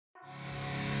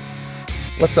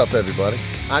What's up, everybody?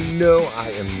 I know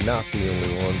I am not the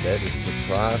only one that is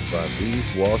surprised by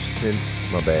these the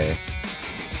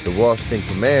Washington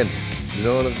Commanders. You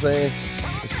know what I'm saying?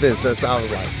 It's been since I was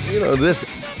like,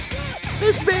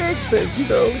 this big since,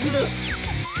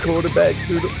 quarterback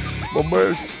through my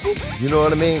merge. You know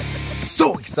what I mean?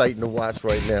 So exciting to watch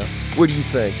right now. What do you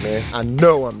think, man? I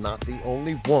know I'm not the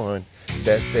only one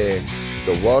that said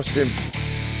the Washington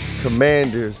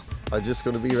Commanders are just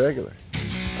going to be regular.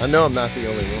 I know I'm not the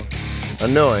only one. I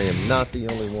know I am not the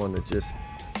only one that just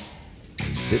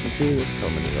didn't see this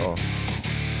coming at all.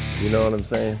 You know what I'm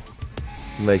saying?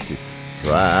 It makes you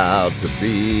proud to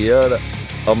be an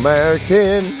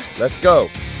American. Let's go.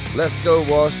 Let's go,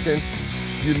 Washington.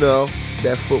 You know,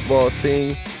 that football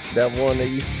team, that one that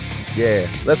you... Yeah.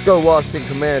 Let's go, Washington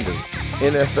Commanders.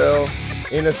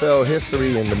 NFL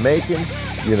history in the making.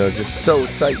 You know, just so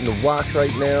exciting to watch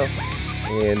right now.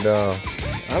 And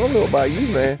I don't know about you,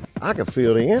 man. I can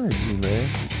feel the energy, man.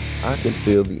 I can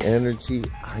feel the energy.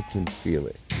 I can feel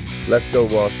it. Let's go,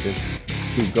 Washington.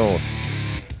 Keep going.